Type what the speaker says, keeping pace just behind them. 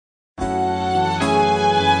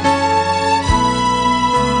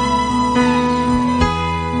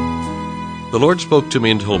The Lord spoke to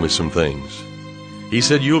me and told me some things. He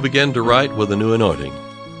said, you'll begin to write with a new anointing.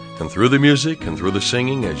 And through the music and through the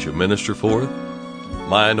singing as you minister forth,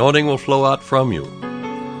 my anointing will flow out from you.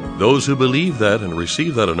 Those who believe that and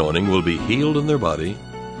receive that anointing will be healed in their body.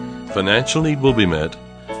 Financial need will be met.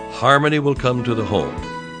 Harmony will come to the home.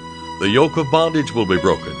 The yoke of bondage will be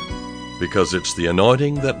broken, because it's the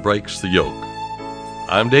anointing that breaks the yoke.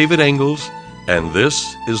 I'm David Engels, and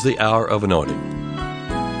this is the Hour of Anointing.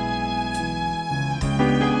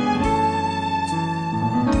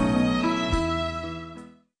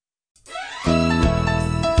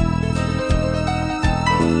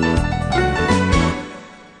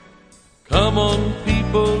 Come on,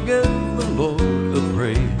 people, give the Lord the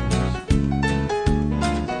praise.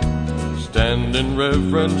 Stand in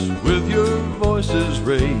reverence with your voices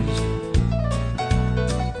raised.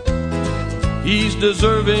 He's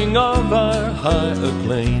deserving of our high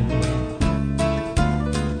acclaim.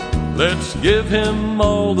 Let's give him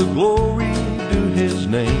all the glory due his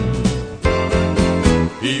name.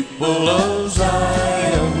 People of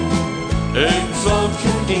Zion, exalt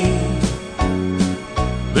your King.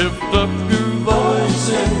 Lift up your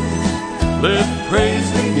voices, let praise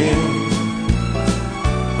begin.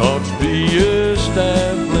 Thoughts be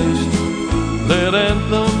established, let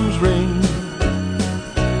anthems ring,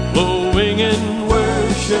 flowing in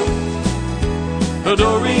worship,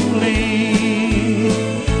 adoringly.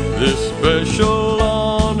 This special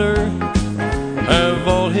honor have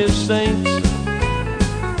all his saints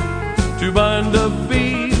to bind up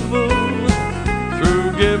evil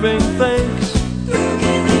through giving thanks.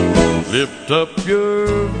 Lift up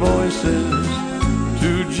your voices,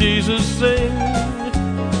 to Jesus sing.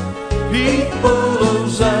 People of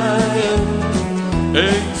Zion,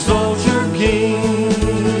 exalt your King.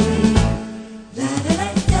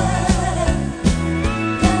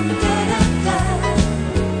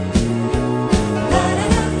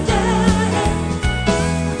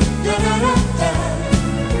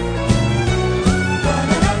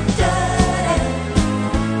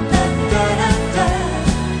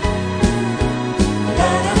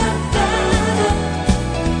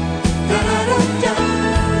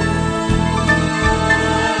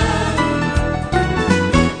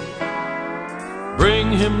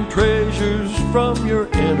 Bring him treasures from your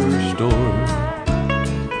inner store,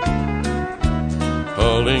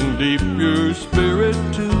 calling deep your spirit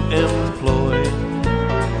to employ.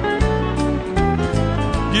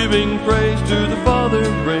 Giving praise to the Father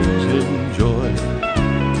brings him joy.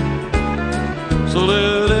 So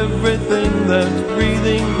let everything that's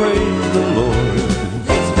breathing praise the Lord.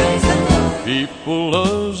 Let's praise the Lord. People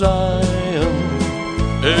of Zion,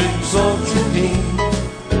 exalt your King.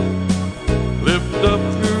 Lift up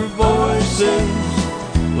your voices,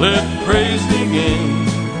 let praise begin.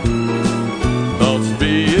 Thoughts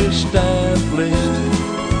be established,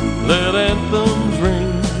 let anthems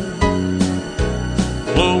ring,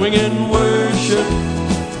 flowing in worship,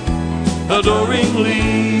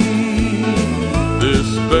 adoringly. This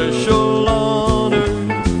special honor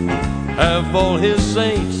have all his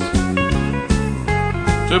saints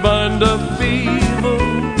to bind up evil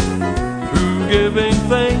through giving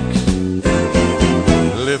thanks.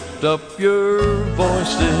 Lift up your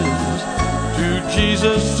voices, to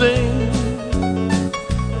Jesus sing.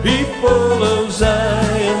 People of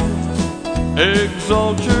Zion,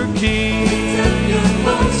 exalt your King. Lift up your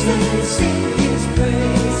voices, sing his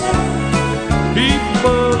praise.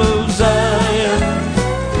 People of Zion,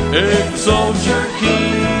 exalt your King.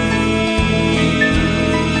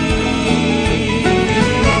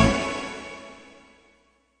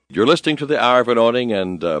 You're listening to the Hour of Anointing,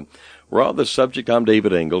 and we're on the subject. I'm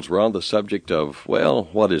David Engels. We're on the subject of, well,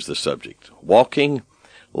 what is the subject? Walking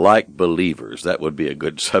like believers. That would be a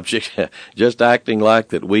good subject. Just acting like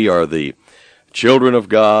that we are the children of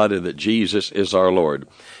God and that Jesus is our Lord.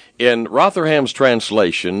 In Rotherham's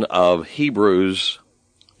translation of Hebrews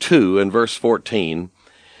 2 and verse 14,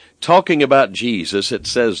 talking about Jesus, it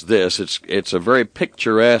says this. It's a very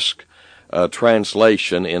picturesque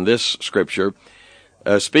translation in this scripture.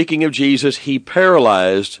 Speaking of Jesus, he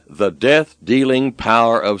paralyzed the death-dealing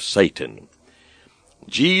power of Satan.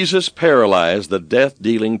 Jesus paralyzed the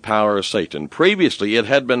death-dealing power of Satan. Previously, it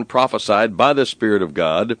had been prophesied by the Spirit of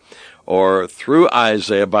God, or through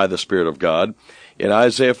Isaiah by the Spirit of God. In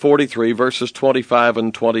Isaiah 43, verses 25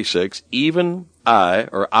 and 26, even I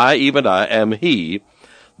am he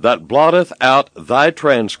that blotteth out thy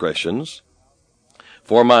transgressions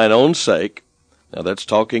for mine own sake. Now that's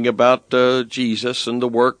talking about Jesus and the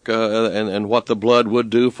work and what the blood would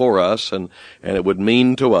do for us and it would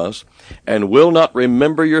mean to us, and will not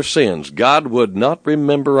remember your sins. God would not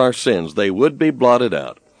remember our sins. They would be blotted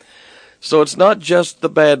out. So it's not just the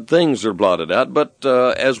bad things that are blotted out, but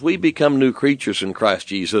as we become new creatures in Christ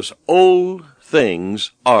Jesus, old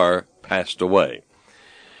things are passed away.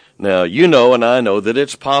 Now, you know and I know that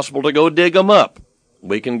it's possible to go dig them up.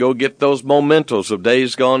 We can go get those mementos of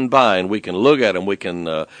days gone by, and we can look at them. We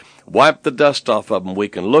can wipe the dust off of them. We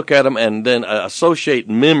can look at them and then associate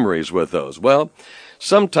memories with those. Well,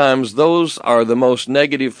 sometimes those are the most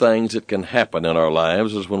negative things that can happen in our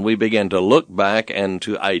lives, is when we begin to look back and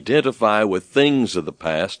to identify with things of the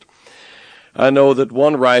past. I know that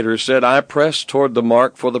one writer said, I press toward the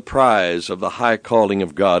mark for the prize of the high calling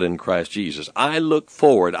of God in Christ Jesus. I look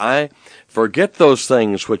forward. I forget those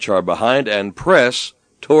things which are behind and press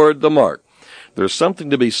toward the mark. There's something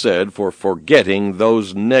to be said for forgetting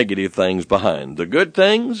those negative things behind. The good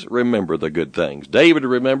things, remember the good things. David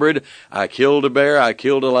remembered, I killed a bear, I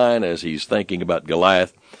killed a lion, as he's thinking about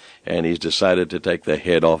Goliath, and he's decided to take the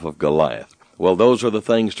head off of Goliath. Well, those are the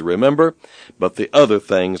things to remember, but the other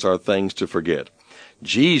things are things to forget.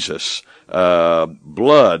 Jesus'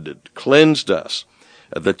 blood cleansed us.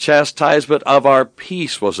 The chastisement of our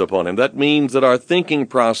peace was upon him. That means that our thinking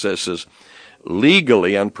processes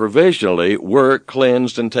legally and provisionally were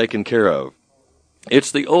cleansed and taken care of.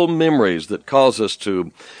 It's the old memories that cause us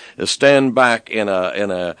to stand back in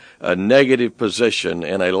a negative position,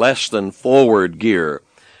 in a less than forward gear.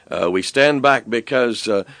 We stand back because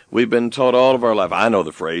we've been taught all of our life. I know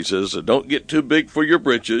the phrases, don't get too big for your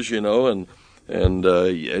britches, and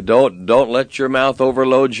don't let your mouth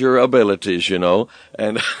overload your abilities,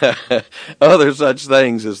 and other such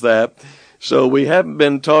things as that. So we haven't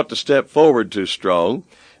been taught to step forward too strong,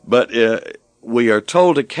 but we are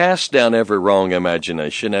told to cast down every wrong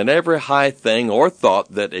imagination and every high thing or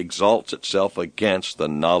thought that exalts itself against the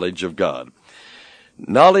knowledge of God.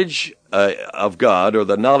 Knowledge of God, or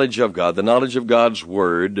the knowledge of God, the knowledge of God's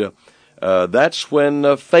Word, that's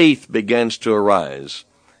when faith begins to arise.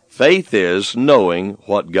 Faith is knowing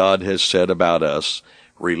what God has said about us,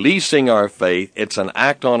 releasing our faith. It's an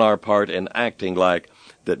act on our part and acting like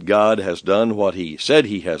that God has done what he said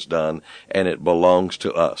he has done, and it belongs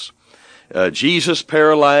to us. Jesus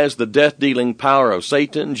paralyzed the death-dealing power of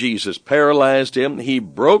Satan. Jesus paralyzed him. He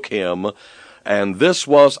broke him. And this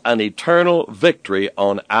was an eternal victory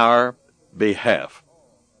on our behalf.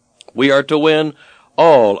 We are to win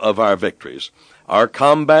all of our victories. Our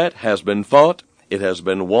combat has been fought. It has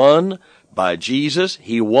been won by Jesus.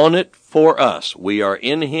 He won it for us. We are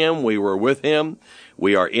in him. We were with him.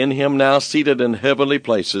 We are in him now, seated in heavenly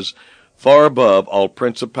places, far above all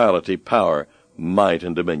principality, power, might,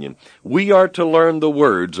 and dominion. We are to learn the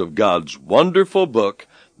words of God's wonderful book,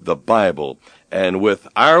 the Bible. And with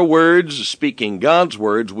our words, speaking God's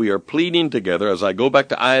words, we are pleading together. As I go back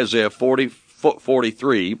to Isaiah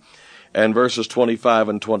 43 and verses 25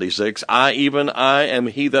 and 26, I am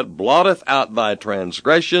he that blotteth out thy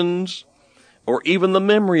transgressions, or even the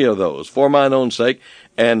memory of those, for mine own sake,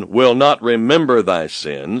 and will not remember thy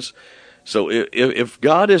sins. So if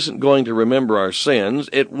God isn't going to remember our sins,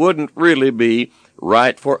 it wouldn't really be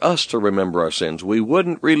right for us to remember our sins. We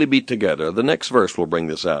wouldn't really be together. The next verse will bring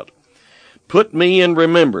this out. Put me in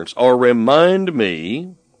remembrance, or remind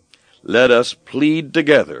me, let us plead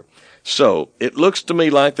together. So, it looks to me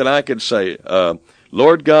like that I could say,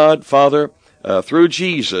 Lord God, Father, through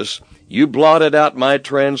Jesus, you blotted out my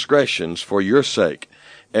transgressions for your sake,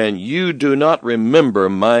 and you do not remember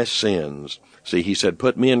my sins. See, he said,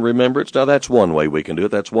 put me in remembrance. Now, that's one way we can do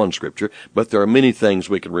it. That's one scripture. But there are many things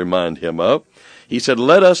we can remind him of. He said,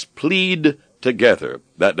 let us plead together.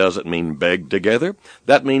 That doesn't mean beg together.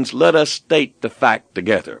 That means let us state the fact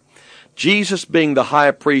together. Jesus being the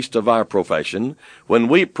high priest of our profession, when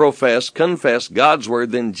we confess God's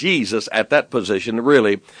word, then Jesus at that position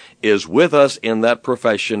really is with us in that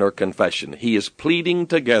profession or confession. He is pleading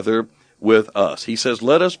together with us. He says,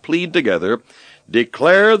 let us plead together,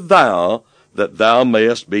 declare thou that thou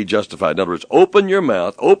mayest be justified. In other words, open your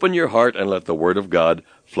mouth, open your heart, and let the word of God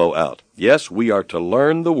flow out. Yes, we are to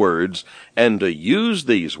learn the words and to use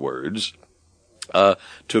these words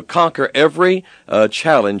to conquer every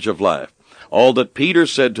challenge of life. All that Peter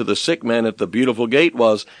said to the sick man at the beautiful gate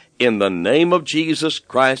was, in the name of Jesus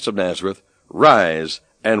Christ of Nazareth, rise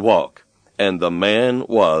and walk. And the man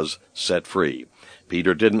was set free.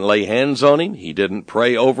 Peter didn't lay hands on him. He didn't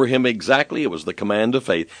pray over him exactly. It was the command of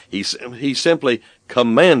faith. He simply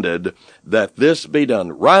commanded that this be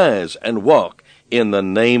done. Rise and walk in the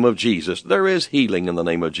name of Jesus. There is healing in the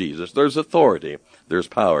name of Jesus. There's authority. There's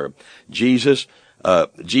power. Jesus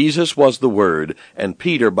was the Word, and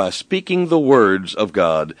Peter, by speaking the words of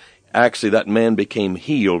God, actually that man became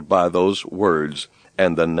healed by those words,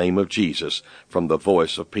 and the name of Jesus from the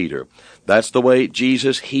voice of Peter. That's the way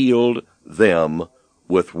Jesus healed them,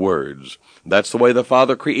 with words. That's the way the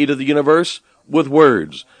Father created the universe, with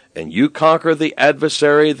words. And you conquer the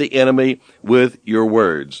adversary, the enemy, with your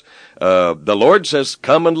words. The Lord says,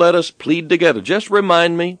 come and let us plead together. Just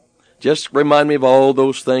remind me of all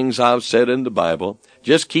those things I've said in the Bible.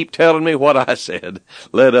 Just keep telling me what I said.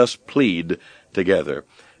 Let us plead together.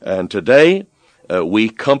 And today, we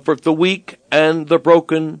comfort the weak and the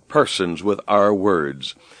broken persons with our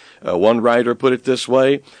words. One writer put it this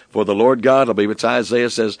way, for the Lord God, I believe it's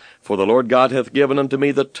Isaiah, says, for the Lord God hath given unto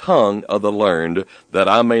me the tongue of the learned, that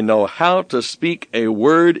I may know how to speak a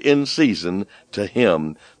word in season to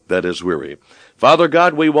him that is weary. Father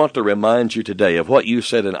God, we want to remind you today of what you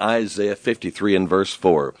said in Isaiah 53 and verse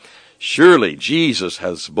 4. Surely Jesus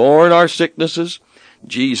has borne our sicknesses,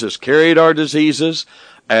 Jesus carried our diseases,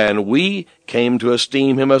 and we came to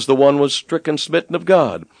esteem him as the one was stricken, smitten of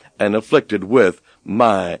God, and afflicted with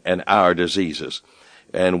my and our diseases.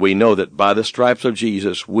 And we know that by the stripes of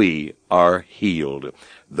Jesus we are healed.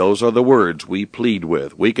 Those are the words we plead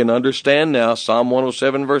with. We can understand now Psalm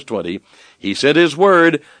 107 verse 20. He sent his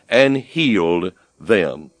word and healed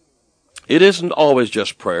them. It isn't always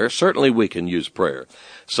just prayer. Certainly we can use prayer.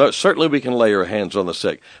 So certainly we can lay our hands on the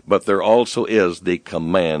sick, but there also is the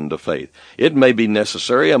command of faith. It may be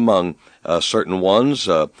necessary among certain ones,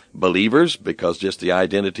 believers, because just the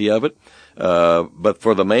identity of it. But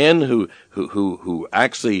for the man who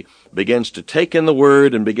actually begins to take in the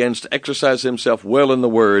word and begins to exercise himself well in the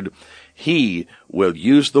word, he will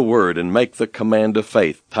use the word and make the command of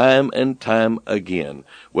faith time and time again.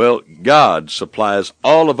 Well, God supplies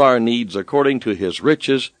all of our needs according to his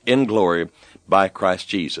riches in glory by Christ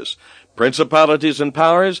Jesus. Principalities and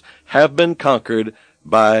powers have been conquered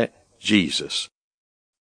by Jesus.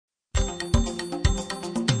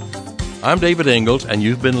 I'm David Ingalls, and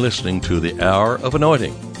you've been listening to The Hour of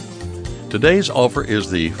Anointing. Today's offer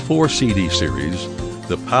is the 4-CD series,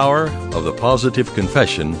 The Power of the Positive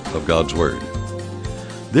Confession of God's Word.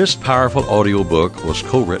 This powerful audio book was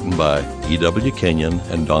co-written by E.W. Kenyon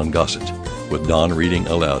and Don Gossett, with Don reading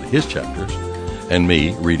aloud his chapters and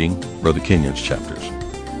me reading Brother Kenyon's chapters.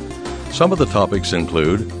 Some of the topics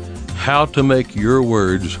include how to make your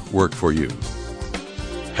words work for you,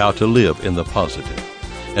 how to live in the positive,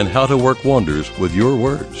 and how to work wonders with your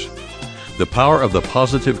words. The power of the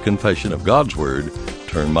positive confession of God's Word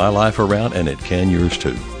turned my life around, and it can yours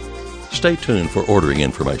too. Stay tuned for ordering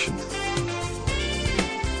information.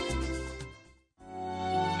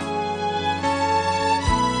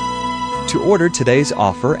 To order today's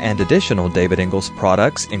offer and additional David Ingalls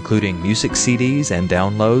products, including music CDs and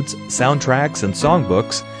downloads, soundtracks, and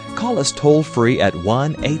songbooks, call us toll-free at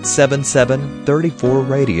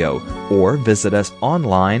 1-877-34-RADIO or visit us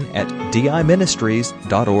online at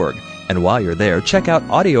diministries.org. And while you're there, check out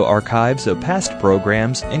audio archives of past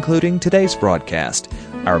programs, including today's broadcast.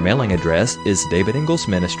 Our mailing address is David Ingalls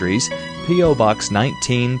Ministries, P.O. Box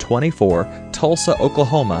 1924, Tulsa,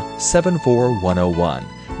 Oklahoma 74101.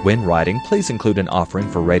 When writing, please include an offering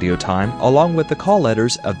for radio time along with the call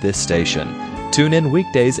letters of this station. Tune in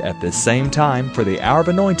weekdays at this same time for the Hour of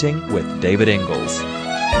Anointing with David Ingalls.